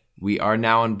 But we are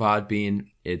now on Podbean.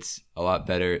 It's a lot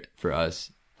better for us,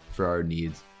 for our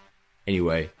needs.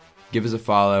 Anyway, give us a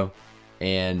follow,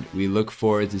 and we look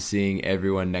forward to seeing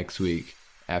everyone next week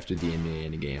after the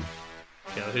Indiana game.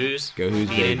 Go Who's. Go Who's,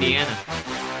 baby. Indiana.